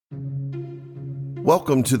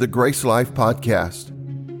Welcome to the Grace Life Podcast.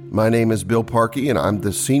 My name is Bill Parkey, and I'm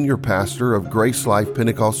the senior pastor of Grace Life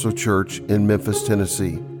Pentecostal Church in Memphis,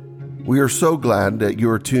 Tennessee. We are so glad that you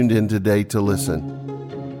are tuned in today to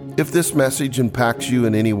listen. If this message impacts you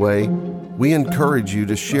in any way, we encourage you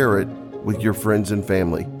to share it with your friends and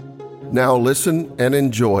family. Now listen and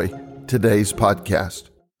enjoy today's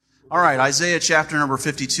podcast. All right, Isaiah chapter number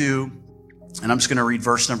 52, and I'm just going to read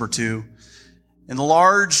verse number 2.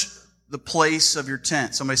 Enlarge the place of your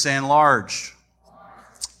tent. Somebody say enlarge.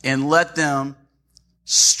 And let them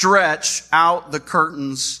stretch out the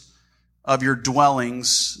curtains of your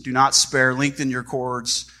dwellings. Do not spare. Lengthen your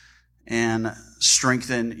cords and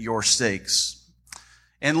strengthen your stakes.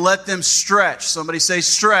 And let them stretch. Somebody say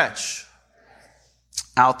stretch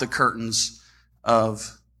out the curtains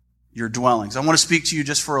of your dwellings. I want to speak to you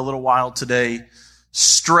just for a little while today.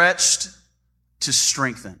 Stretched to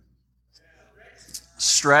strengthen.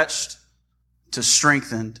 Stretched to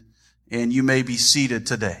strengthened, and you may be seated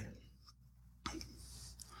today.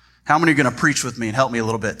 How many are going to preach with me and help me a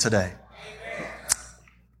little bit today?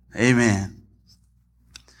 Amen.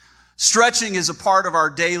 Stretching is a part of our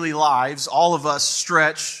daily lives. All of us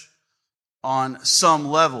stretch on some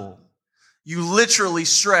level. You literally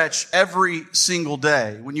stretch every single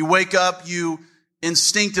day. When you wake up, you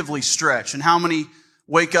instinctively stretch. And how many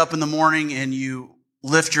wake up in the morning and you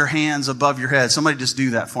lift your hands above your head? Somebody just do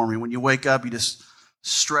that for me. When you wake up, you just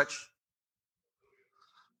stretch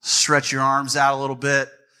your arms out a little bit,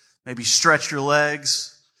 maybe stretch your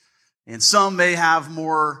legs. And some may have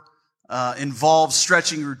more involved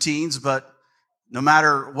stretching routines, but no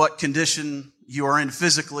matter what condition you are in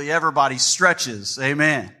physically, everybody stretches.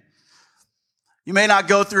 Amen. You may not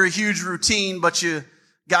go through a huge routine, but you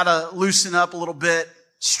got to loosen up a little bit,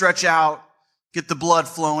 stretch out, get the blood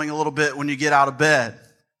flowing a little bit when you get out of bed.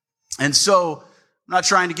 And so, I'm not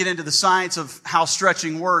trying to get into the science of how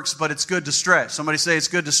stretching works, but it's good to stretch. Somebody say it's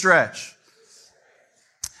good to stretch.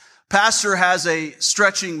 Pastor has a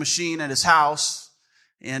stretching machine at his house,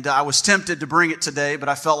 and I was tempted to bring it today, but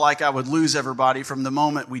I felt like I would lose everybody from the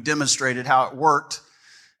moment we demonstrated how it worked.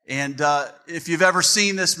 And if you've ever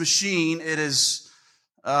seen this machine, it is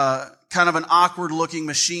kind of an awkward-looking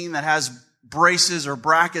machine that has braces or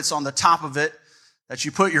brackets on the top of it that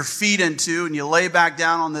you put your feet into, and you lay back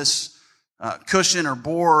down on this cushion or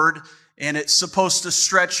board, and it's supposed to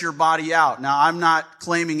stretch your body out. Now, I'm not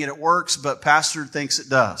claiming it works, but Pastor thinks it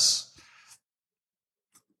does.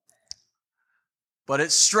 But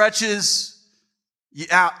it stretches you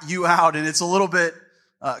out, and it's a little bit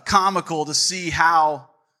comical to see how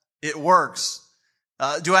it works.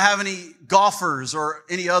 Do I have any golfers or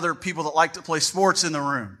any other people that like to play sports in the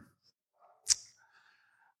room?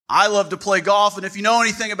 I love to play golf, and if you know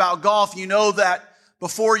anything about golf, you know that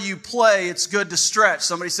before you play, it's good to stretch.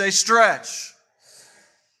 Somebody say stretch.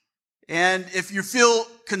 And if you feel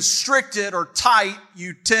constricted or tight,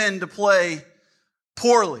 you tend to play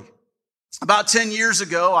poorly. About 10 years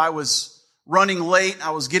ago, I was running late.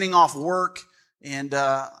 I was getting off work, and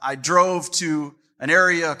I drove to an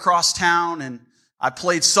area across town, and I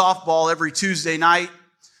played softball every Tuesday night,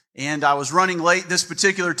 and I was running late this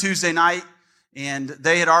particular Tuesday night, and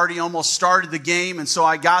they had already almost started the game, and so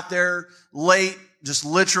I got there late, just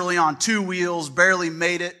literally on two wheels, barely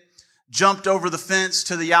made it, jumped over the fence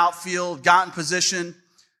to the outfield, got in position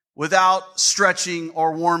without stretching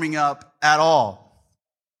or warming up at all.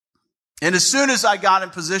 And as soon as I got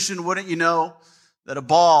in position, wouldn't you know that a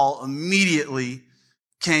ball immediately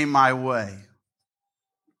came my way.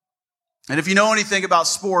 And if you know anything about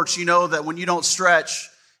sports, you know that when you don't stretch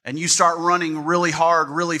and you start running really hard,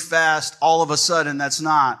 really fast, all of a sudden that's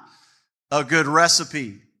not a good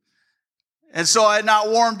recipe. And so I had not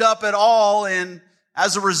warmed up at all, and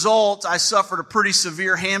as a result, I suffered a pretty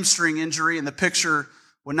severe hamstring injury, and the picture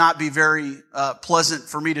would not be very pleasant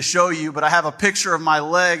for me to show you, but I have a picture of my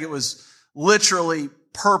leg. It was literally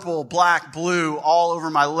purple, black, blue all over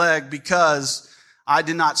my leg because I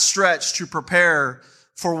did not stretch to prepare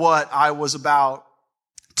for what I was about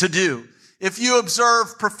to do. If you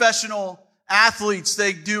observe professional athletes,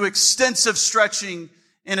 they do extensive stretching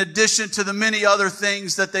in addition to the many other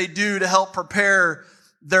things that they do to help prepare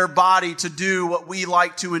their body to do what we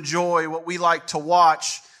like to enjoy, what we like to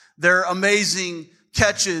watch. Their amazing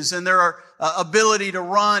catches and their ability to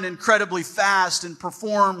run incredibly fast and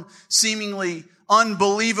perform seemingly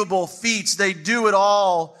unbelievable feats. They do it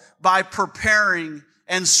all by preparing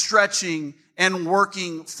and stretching and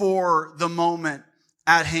working for the moment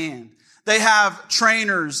at hand. They have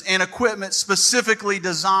trainers and equipment specifically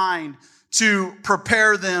designed to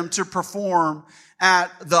prepare them to perform at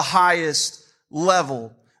the highest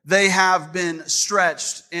level. They have been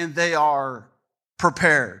stretched and they are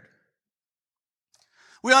prepared.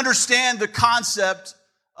 We understand the concept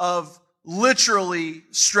of literally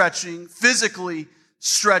stretching, physically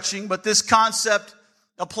stretching, but this concept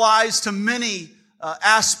applies to many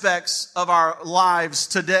aspects of our lives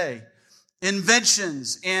today.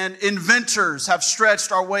 Inventions and inventors have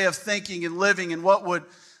stretched our way of thinking and living, and what would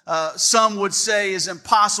some would say is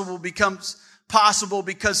impossible becomes possible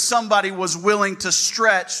because somebody was willing to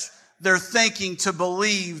stretch their thinking to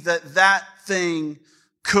believe that that thing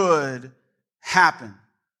could happen.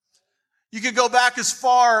 You could go back as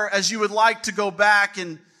far as you would like to go back,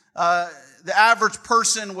 and the average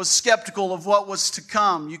person was skeptical of what was to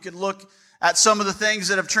come. You could look at some of the things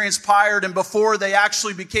that have transpired, and before they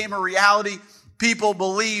actually became a reality, people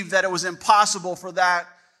believed that it was impossible for that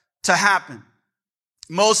to happen.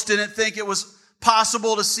 Most didn't think it was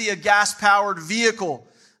possible to see a gas-powered vehicle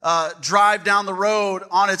drive down the road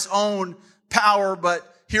on its own power, but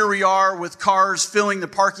here we are with cars filling the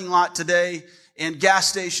parking lot today and gas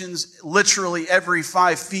stations literally every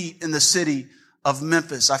 5 feet in the city of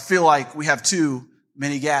Memphis. I feel like we have too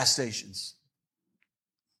many gas stations.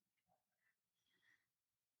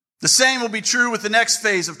 The same will be true with the next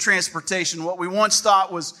phase of transportation. What we once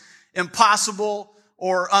thought was impossible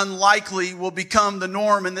or unlikely will become the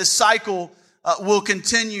norm, and this cycle will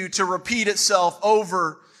continue to repeat itself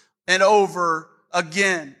over and over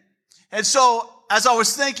again. And so, as I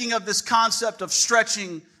was thinking of this concept of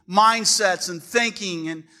stretching mindsets and thinking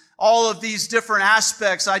and all of these different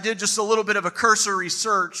aspects, I did just a little bit of a cursory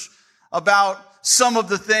search about some of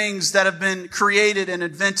the things that have been created and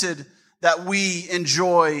invented that we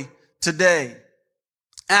enjoy today.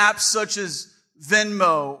 Apps such as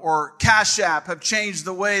Venmo or Cash App have changed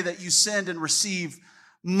the way that you send and receive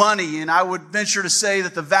money. And I would venture to say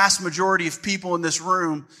that the vast majority of people in this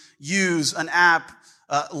room use an app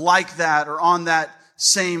like that or on that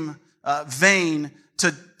same vein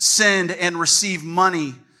to send and receive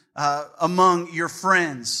money among your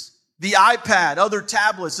friends. The iPad, other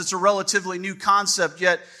tablets, it's a relatively new concept,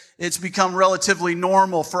 yet it's become relatively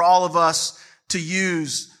normal for all of us to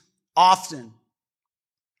use often.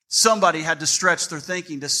 Somebody had to stretch their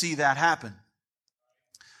thinking to see that happen.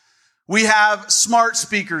 We have smart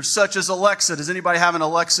speakers such as Alexa. Does anybody have an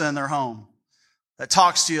Alexa in their home that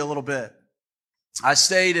talks to you a little bit? I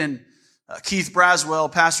stayed in Keith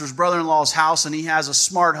Braswell, pastor's brother-in-law's house, and he has a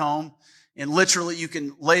smart home. And literally you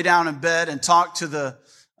can lay down in bed and talk to the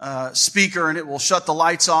speaker and it will shut the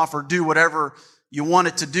lights off or do whatever you want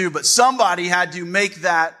it to do. But somebody had to make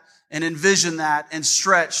that and envision that and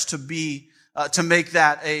stretch to make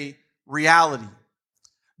that a reality.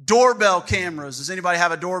 Doorbell cameras. Does anybody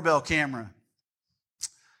have a doorbell camera?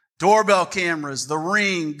 Doorbell cameras, the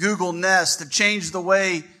Ring, Google Nest have changed the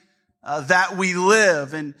way that we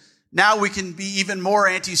live. And now we can be even more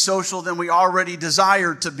antisocial than we already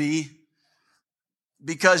desired to be,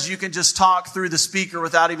 because you can just talk through the speaker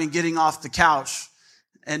without even getting off the couch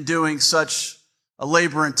and doing such a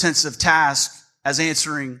labor-intensive task as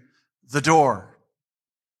answering the door.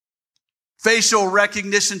 Facial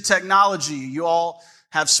recognition technology. You all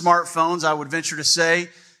have smartphones, I would venture to say,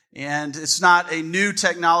 and it's not a new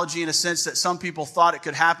technology in a sense that some people thought it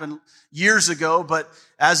could happen years ago, but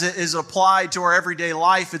as it is applied to our everyday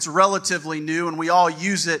life, it's relatively new, and we all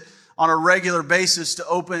use it on a regular basis to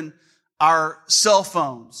open our cell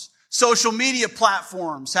phones. Social media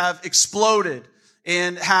platforms have exploded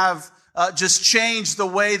and have just changed the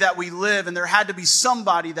way that we live, and there had to be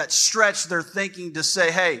somebody that stretched their thinking to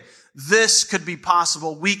say, hey, this could be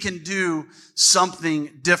possible. We can do something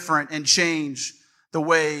different and change the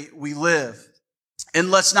way we live. And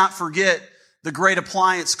let's not forget the great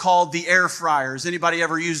appliance called the air fryer. Has anybody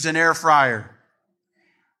ever used an air fryer?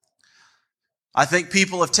 I think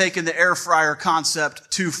people have taken the air fryer concept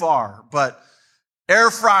too far, but air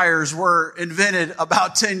fryers were invented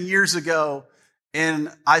about 10 years ago, and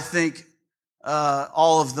I think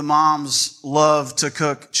all of the moms love to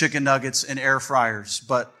cook chicken nuggets in air fryers,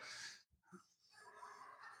 but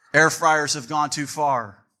air fryers have gone too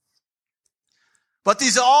far. But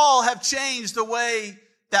these all have changed the way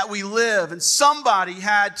that we live, and somebody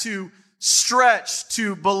had to stretch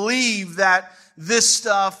to believe that this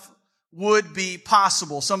stuff would be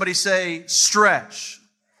possible. Somebody say stretch.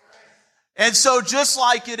 And so just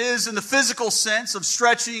like it is in the physical sense of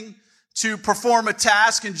stretching to perform a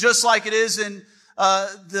task, and just like it is in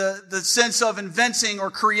the sense of inventing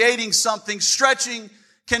or creating something, stretching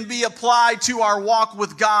can be applied to our walk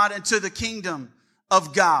with God and to the kingdom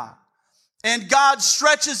of God. And God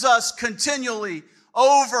stretches us continually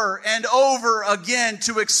over and over again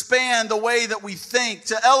to expand the way that we think,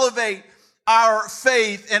 to elevate our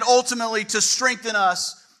faith, and ultimately to strengthen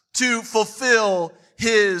us to fulfill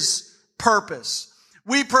His purpose.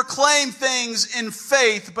 We proclaim things in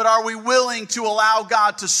faith, but are we willing to allow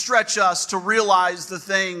God to stretch us to realize the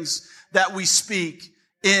things that we speak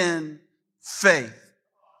in faith?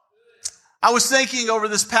 I was thinking over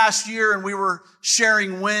this past year, and we were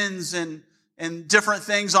sharing wins and different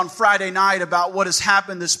things on Friday night about what has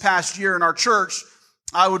happened this past year in our church.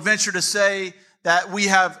 I would venture to say that we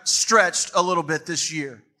have stretched a little bit this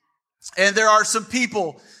year. And there are some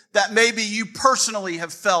people that maybe you personally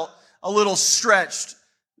have felt a little stretched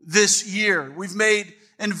this year. We've made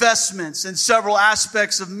investments in several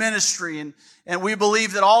aspects of ministry, and we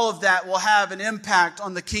believe that all of that will have an impact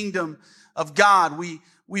on the kingdom of God.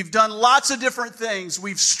 We've done lots of different things.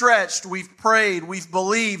 We've stretched, we've prayed, we've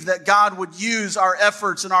believed that God would use our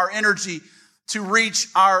efforts and our energy to reach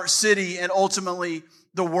our city and ultimately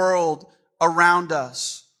the world around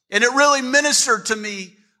us. And it really ministered to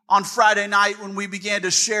me on Friday night when we began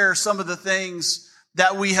to share some of the things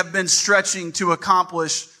that we have been stretching to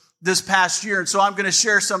accomplish this past year. And so I'm going to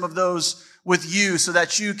share some of those with you so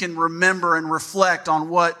that you can remember and reflect on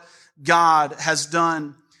what God has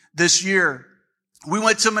done this year. We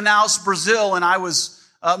went to Manaus, Brazil, and I was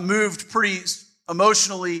moved pretty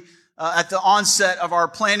emotionally at the onset of our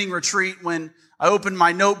planning retreat when I opened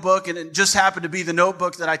my notebook, and it just happened to be the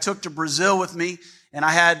notebook that I took to Brazil with me. And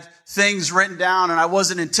I had things written down, and I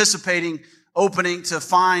wasn't anticipating opening to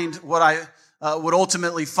find what I would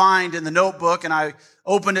ultimately find in the notebook. And I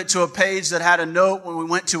opened it to a page that had a note when we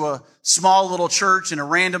went to a small little church in a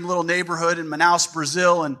random little neighborhood in Manaus,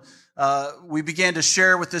 Brazil. And we began to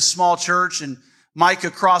share with this small church, and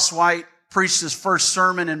Micah Crosswhite preached his first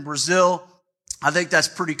sermon in Brazil. I think that's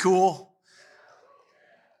pretty cool.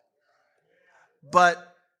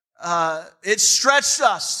 But it stretched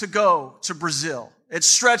us to go to Brazil. It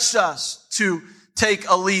stretched us to take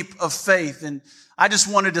a leap of faith. And I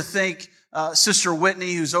just wanted to thank Sister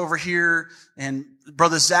Whitney, who's over here, and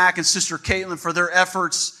Brother Zach and Sister Caitlin for their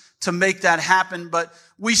efforts to make that happen. But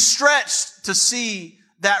we stretched to see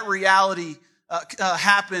that reality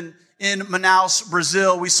happen in Manaus,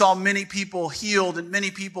 Brazil. We saw many people healed and many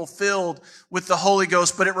people filled with the Holy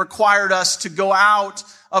Ghost, but it required us to go out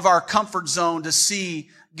of our comfort zone to see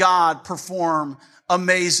God perform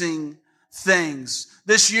amazing things.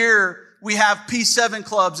 This year, we have P7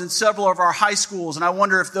 clubs in several of our high schools, and I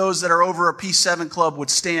wonder if those that are over a P7 club would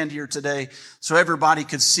stand here today so everybody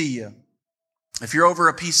could see you. If you're over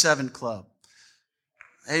a P7 club.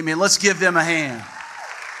 Amen. Let's give them a hand.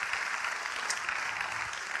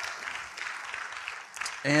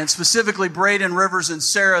 And specifically, Braden, Rivers, and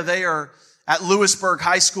Sarah, they are at Lewisburg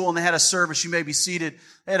High School, and they had a service. You may be seated.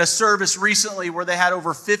 They had a service recently where they had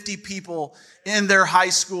over 50 people in their high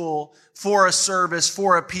school for a service,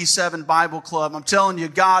 for a P7 Bible club. I'm telling you,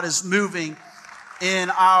 God is moving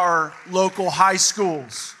in our local high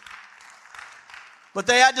schools. But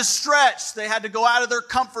they had to stretch. They had to go out of their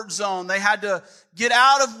comfort zone. They had to get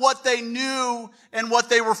out of what they knew and what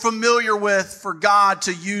they were familiar with for God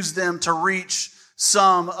to use them to reach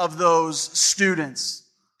some of those students.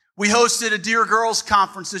 We hosted a Dear Girls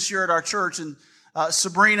Conference this year at our church, and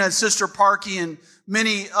Sabrina and Sister Parkey and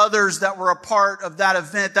many others that were a part of that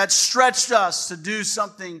event, that stretched us to do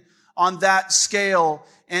something on that scale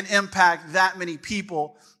and impact that many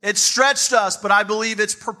people. It stretched us, but I believe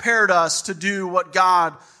it's prepared us to do what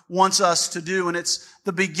God wants us to do, and it's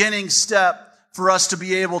the beginning step for us to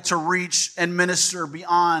be able to reach and minister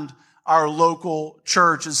beyond our local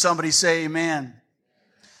church. And somebody say amen.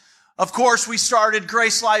 Of course, we started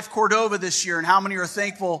Grace Life Cordova this year, and how many are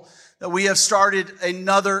thankful that we have started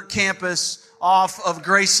another campus off of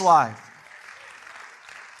Grace Life?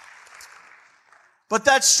 But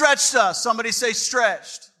that stretched us. Somebody say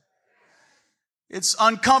stretched. It's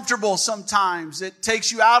uncomfortable sometimes. It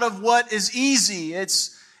takes you out of what is easy.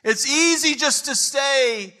 It's easy just to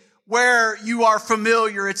stay where you are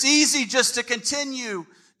familiar. It's easy just to continue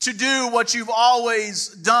to do what you've always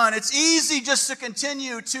done. It's easy just to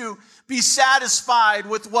continue to be satisfied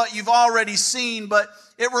with what you've already seen, but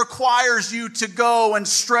it requires you to go and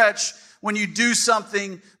stretch when you do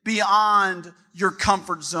something beyond your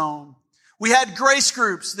comfort zone. We had grace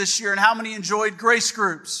groups this year, and how many enjoyed grace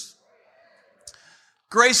groups?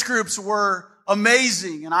 Grace groups were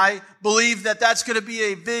amazing, and I believe that that's going to be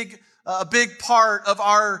a big part of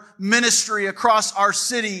our ministry across our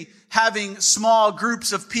city, having small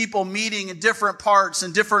groups of people meeting in different parts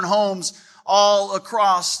and different homes all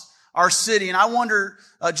across our city. And I wonder,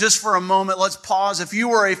 just for a moment, let's pause. If you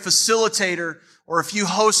were a facilitator or if you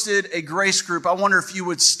hosted a grace group, I wonder if you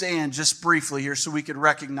would stand just briefly here so we could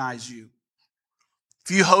recognize you.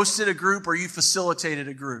 If you hosted a group or you facilitated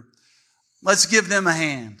a group, let's give them a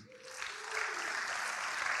hand.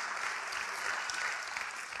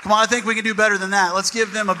 Come on, I think we can do better than that. Let's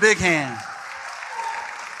give them a big hand.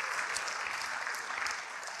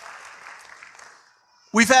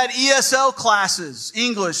 We've had ESL classes,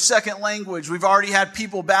 English, second language. We've already had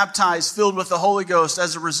people baptized, filled with the Holy Ghost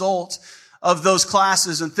as a result of those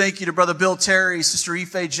classes. And thank you to Brother Bill Terry, Sister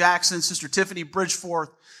Ife Jackson, Sister Tiffany Bridgeforth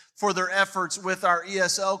for their efforts with our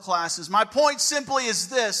ESL classes. My point simply is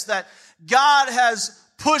this, that God has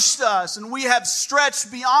pushed us and we have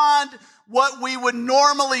stretched beyond what we would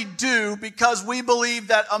normally do because we believe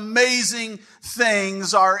that amazing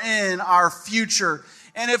things are in our future.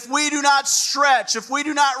 And if we do not stretch, if we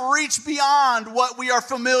do not reach beyond what we are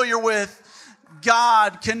familiar with,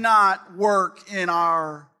 God cannot work in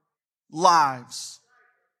our lives.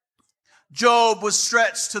 Job was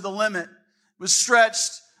stretched to the limit, was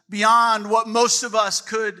stretched beyond what most of us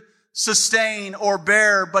could sustain or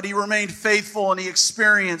bear, but he remained faithful and he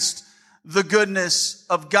experienced the goodness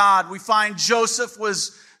of God. We find Joseph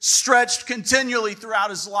was stretched continually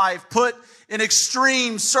throughout his life, put in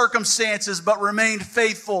extreme circumstances, but remained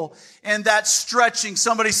faithful. And that stretching,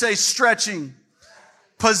 somebody say stretching,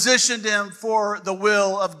 positioned him for the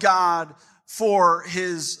will of God for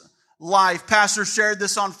his life. Pastor shared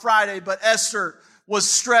this on Friday, but Esther was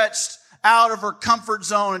stretched out of her comfort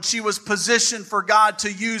zone and she was positioned for God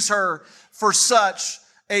to use her for such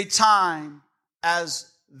a time as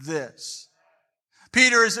this.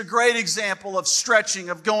 Peter is a great example of stretching,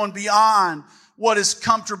 of going beyond what is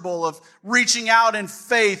comfortable, of reaching out in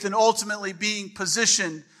faith and ultimately being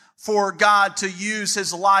positioned for God to use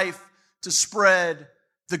his life to spread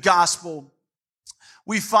the gospel.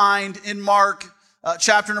 We find in Mark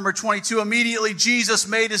chapter number 22, immediately Jesus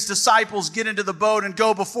made his disciples get into the boat and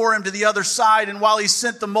go before him to the other side. And while he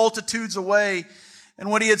sent the multitudes away, and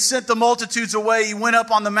when he had sent the multitudes away, he went up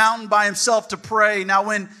on the mountain by himself to pray. Now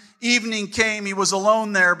when evening came, he was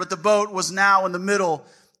alone there, but the boat was now in the middle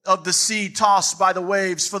of the sea, tossed by the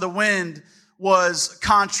waves, for the wind was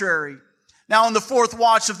contrary. Now on the fourth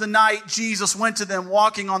watch of the night, Jesus went to them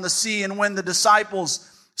walking on the sea. And when the disciples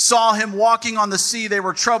saw him walking on the sea, they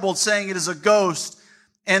were troubled, saying, "It is a ghost."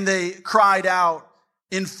 And they cried out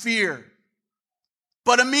in fear.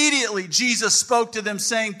 But immediately Jesus spoke to them,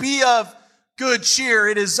 saying, "Be of good cheer.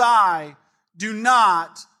 It is I. Do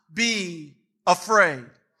not be afraid."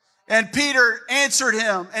 And Peter answered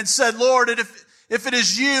him and said, "Lord, if it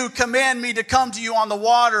is you, command me to come to you on the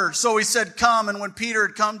water." So he said, "Come." And when Peter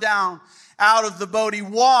had come down out of the boat, he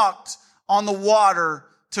walked on the water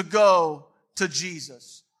to go to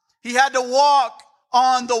Jesus. He had to walk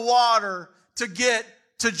on the water to get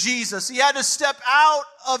to Jesus. He had to step out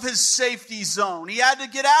of his safety zone. He had to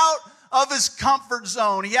get out of his comfort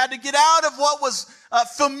zone. He had to get out of what was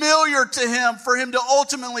familiar to him for him to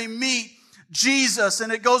ultimately meet Jesus.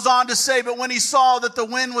 And it goes on to say, but when he saw that the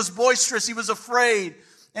wind was boisterous, he was afraid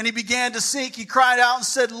and he began to sink. He cried out and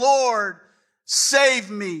said, "Lord,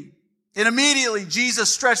 save me." And immediately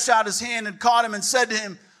Jesus stretched out his hand and caught him and said to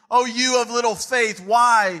him, "O you of little faith,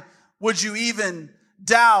 why would you even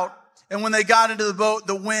doubt?" And when they got into the boat,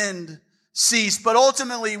 the wind ceased. But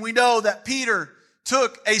ultimately, we know that Peter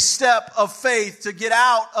took a step of faith to get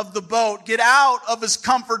out of the boat, get out of his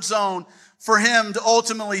comfort zone for him to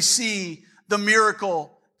ultimately see the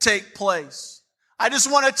miracle take place. I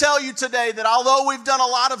just want to tell you today that although we've done a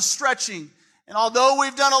lot of stretching, and although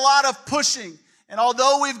we've done a lot of pushing, and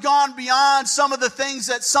although we've gone beyond some of the things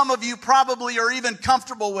that some of you probably are even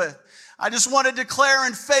comfortable with, I just want to declare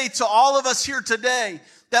in faith to all of us here today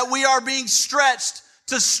that we are being stretched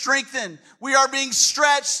to strengthen. We are being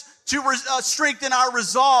stretched to strengthen our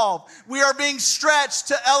resolve. We are being stretched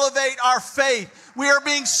to elevate our faith. We are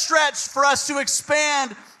being stretched for us to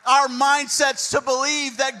expand our mindsets to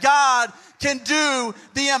believe that God can do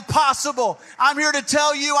the impossible. I'm here to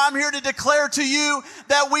tell you, I'm here to declare to you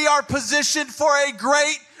that we are positioned for a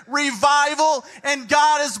great revival, and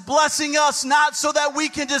God is blessing us not so that we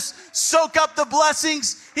can just soak up the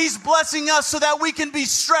blessings. He's blessing us so that we can be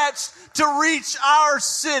stretched to reach our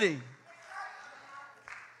city.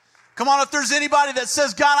 Come on, if there's anybody that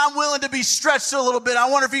says, "God, I'm willing to be stretched a little bit," I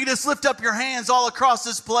wonder if you could just lift up your hands all across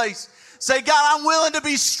this place. Say, "God, I'm willing to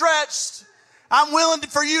be stretched. I'm willing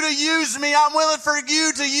for you to use me. I'm willing for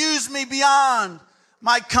you to use me beyond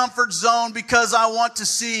my comfort zone because I want to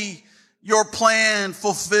see your plan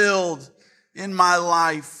fulfilled in my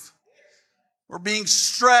life." We're being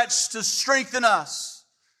stretched to strengthen us,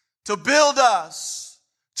 to build us,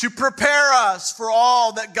 to prepare us for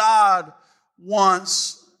all that God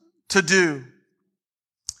wants to do.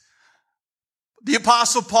 The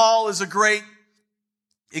Apostle Paul is a great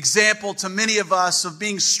example to many of us of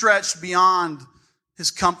being stretched beyond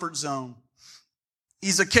his comfort zone.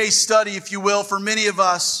 He's a case study, if you will, for many of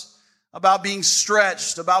us about being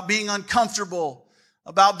stretched, about being uncomfortable,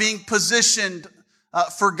 about being positioned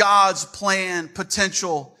for God's plan,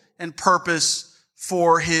 potential, and purpose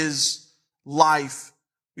for his life.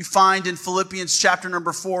 We find in Philippians chapter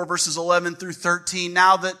number 4, verses 11 through 13,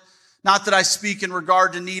 not that I speak in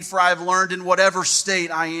regard to need, for I have learned in whatever state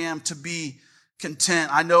I am to be content.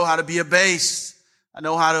 I know how to be abased. I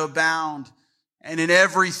know how to abound. And in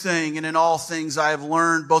everything and in all things I have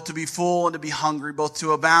learned both to be full and to be hungry, both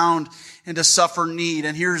to abound and to suffer need.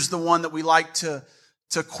 And here's the one that we like to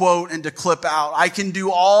quote and to clip out. I can do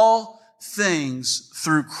all things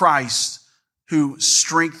through Christ who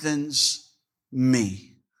strengthens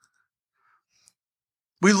me.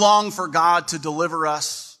 We long for God to deliver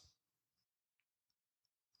us.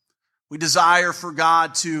 We desire for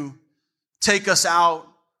God to take us out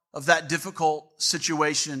of that difficult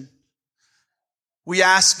situation. We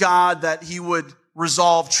ask God that he would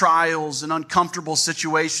resolve trials and uncomfortable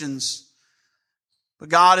situations. But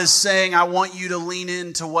God is saying, I want you to lean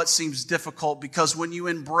into what seems difficult, because when you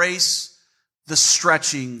embrace the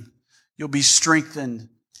stretching, you'll be strengthened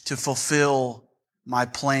to fulfill my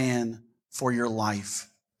plan for your life.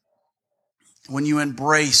 When you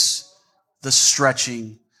embrace the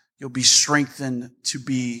stretching, you'll be strengthened to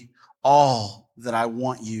be all that I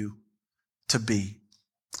want you to be.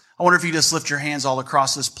 I wonder if you just lift your hands all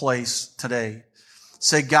across this place today.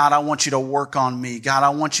 Say, God, I want you to work on me. God, I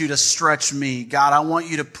want you to stretch me. God, I want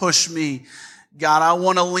you to push me. God, I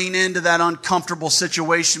want to lean into that uncomfortable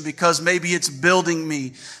situation because maybe it's building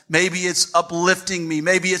me. Maybe it's uplifting me.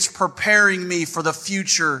 Maybe it's preparing me for the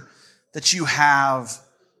future that you have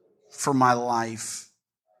for my life.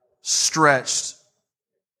 Stretched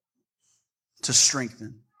to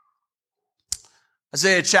strengthen.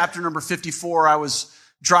 Isaiah chapter number 54, I was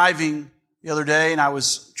driving the other day and I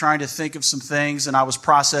was trying to think of some things, and I was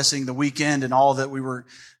processing the weekend and all that we were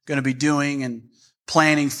going to be doing and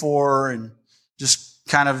planning for, and just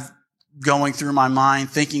kind of going through my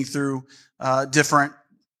mind, thinking through different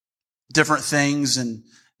things.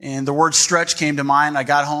 And the word stretch came to mind. I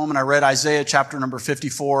got home and I read Isaiah chapter number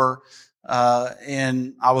 54,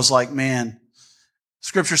 and I was like, man,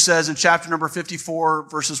 Scripture says in chapter number 54,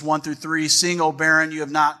 verses 1 through 3, sing, O barren, you have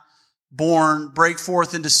not born, break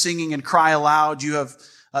forth into singing and cry aloud. You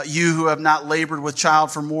who have not labored with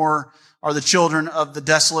child, for more are the children of the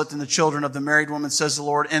desolate than the children of the married woman, says the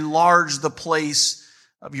Lord. Enlarge the place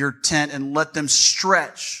of your tent and let them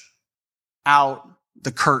stretch out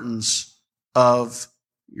the curtains of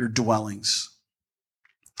your dwellings.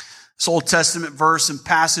 This Old Testament verse and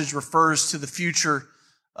passage refers to the future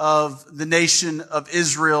of the nation of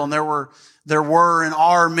Israel, and there were and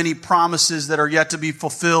are many promises that are yet to be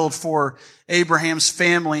fulfilled for Abraham's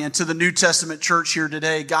family. And to the New Testament church here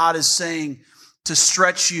today, God is saying to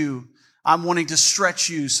stretch you. I'm wanting to stretch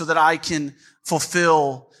you so that I can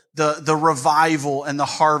fulfill the revival and the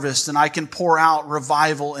harvest, and I can pour out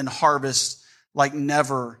revival and harvest like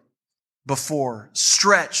never before.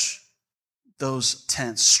 Stretch those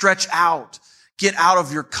tents. Stretch out. Get out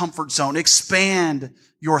of your comfort zone. Expand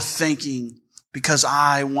your thinking, because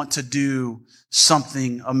I want to do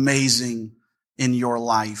something amazing in your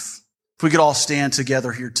life. If we could all stand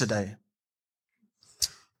together here today.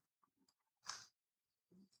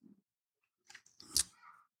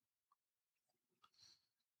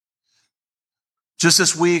 Just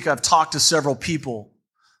this week, I've talked to several people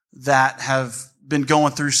that have been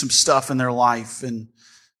going through some stuff in their life and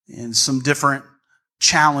some different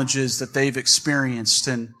challenges that they've experienced,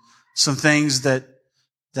 and some things that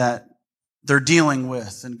they're dealing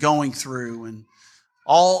with and going through, and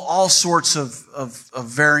all sorts of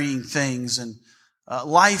varying things. And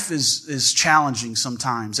life is challenging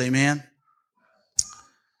sometimes. Amen.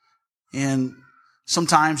 And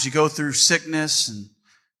sometimes you go through sickness, and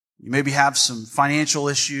you maybe have some financial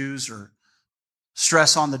issues, or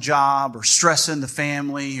stress on the job, or stress in the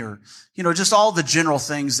family, or, just all the general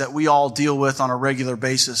things that we all deal with on a regular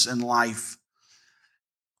basis in life.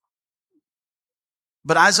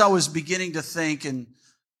 But as I was beginning to think and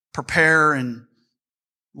prepare and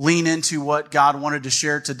lean into what God wanted to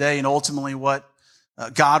share today, and ultimately what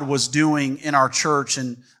God was doing in our church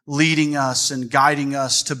and leading us and guiding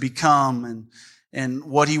us to become, and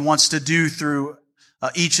what he wants to do through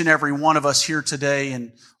each and every one of us here today,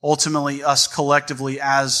 and ultimately us collectively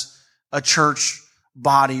as a church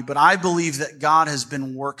body. But I believe that God has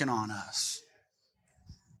been working on us.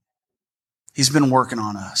 He's been working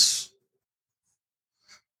on us.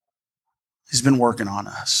 He's been working on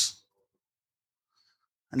us.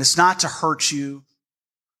 And it's not to hurt you.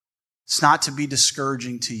 It's not to be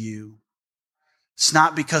discouraging to you. It's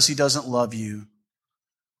not because he doesn't love you.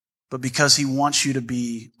 but because he wants you to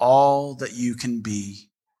be all that you can be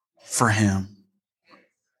for him.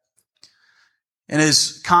 And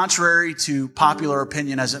as contrary to popular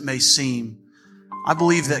opinion as it may seem, I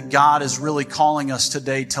believe that God is really calling us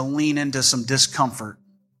today to lean into some discomfort.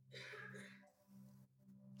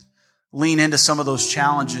 Lean into some of those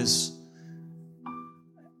challenges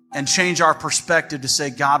and change our perspective to say,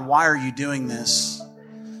 God, why are you doing this?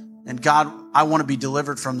 And God, I want to be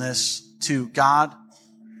delivered from this. To God,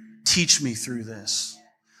 teach me through this.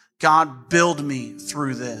 God, build me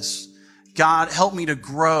through this. God, help me to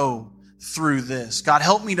grow through this. God,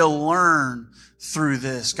 help me to learn through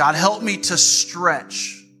this. God, help me to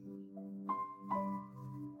stretch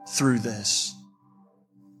through this.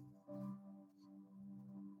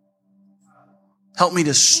 Help me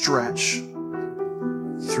to stretch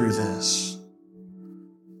through this.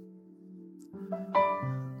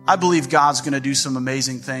 I believe God's going to do some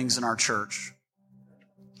amazing things in our church.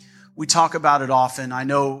 We talk about it often. I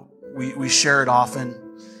know we share it often,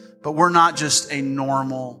 but we're not just a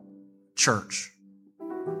normal church.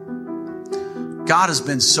 God has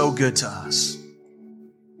been so good to us.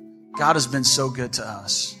 God has been so good to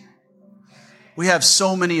us. We have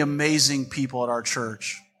so many amazing people at our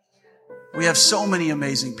church. We have so many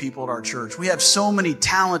amazing people at our church. We have so many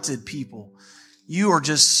talented people. You are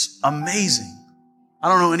just amazing. I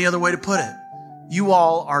don't know any other way to put it. You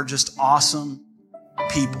all are just awesome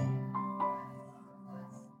people.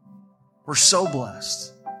 We're so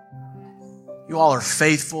blessed. You all are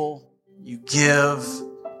faithful. You give.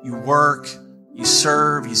 You work. You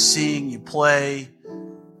serve. You sing. You play.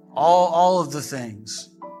 All of the things.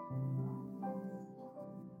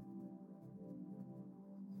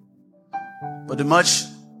 But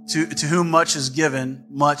to whom much is given,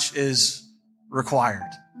 much is required.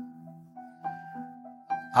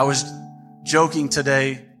 I was joking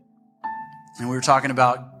today, and we were talking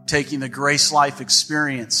about taking the Grace Life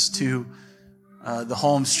experience to the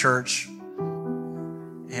Holmes Church.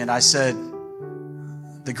 And I said,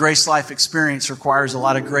 the Grace Life experience requires a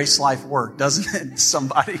lot of Grace Life work, doesn't it?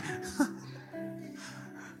 Somebody.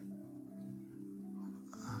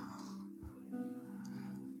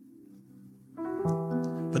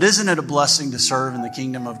 But isn't it a blessing to serve in the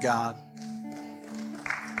kingdom of God?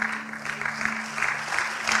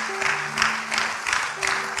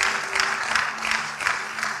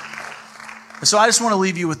 So I just want to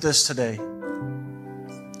leave you with this today.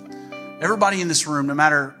 Everybody in this room, no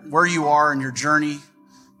matter where you are in your journey,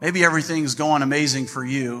 maybe everything's going amazing for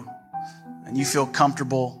you and you feel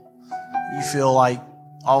comfortable. You feel like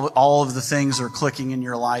all of the things are clicking in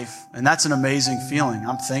your life. And that's an amazing feeling.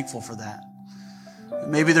 I'm thankful for that.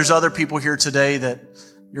 Maybe there's other people here today that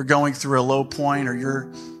you're going through a low point, or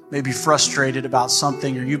you're maybe frustrated about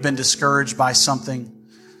something, or you've been discouraged by something.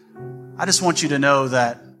 I just want you to know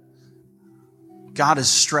that God is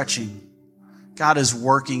stretching. God is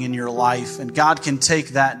working in your life, and God can take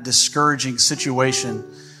that discouraging situation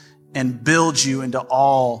and build you into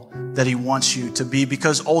all that He wants you to be,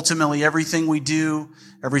 because ultimately everything we do,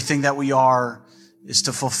 everything that we are, is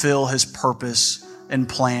to fulfill His purpose and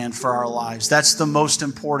plan for our lives. That's the most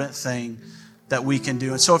important thing that we can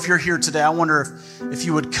do. And so if you're here today, I wonder if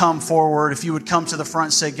you would come forward, if you would come to the front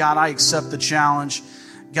and say, God, I accept the challenge.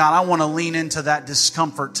 God, I want to lean into that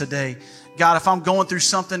discomfort today. God, if I'm going through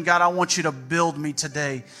something, God, I want you to build me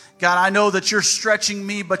today. God, I know that you're stretching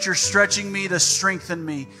me, but you're stretching me to strengthen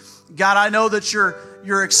me. God, I know that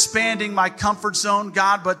you're expanding my comfort zone,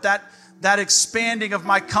 God, but that expanding of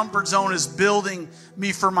my comfort zone is building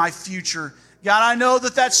me for my future. God, I know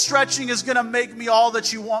that stretching is going to make me all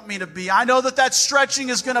that you want me to be. I know that stretching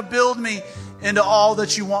is going to build me into all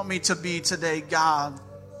that you want me to be today, God.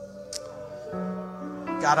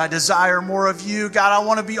 God, I desire more of you. God, I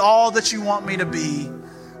want to be all that you want me to be.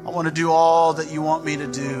 I want to do all that you want me to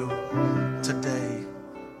do today.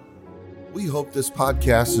 We hope this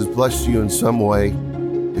podcast has blessed you in some way.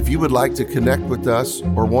 If you would like to connect with us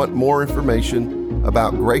or want more information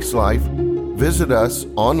about Grace Life, visit us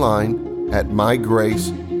online at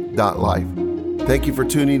mygrace.life. Thank you for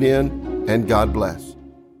tuning in, and God bless.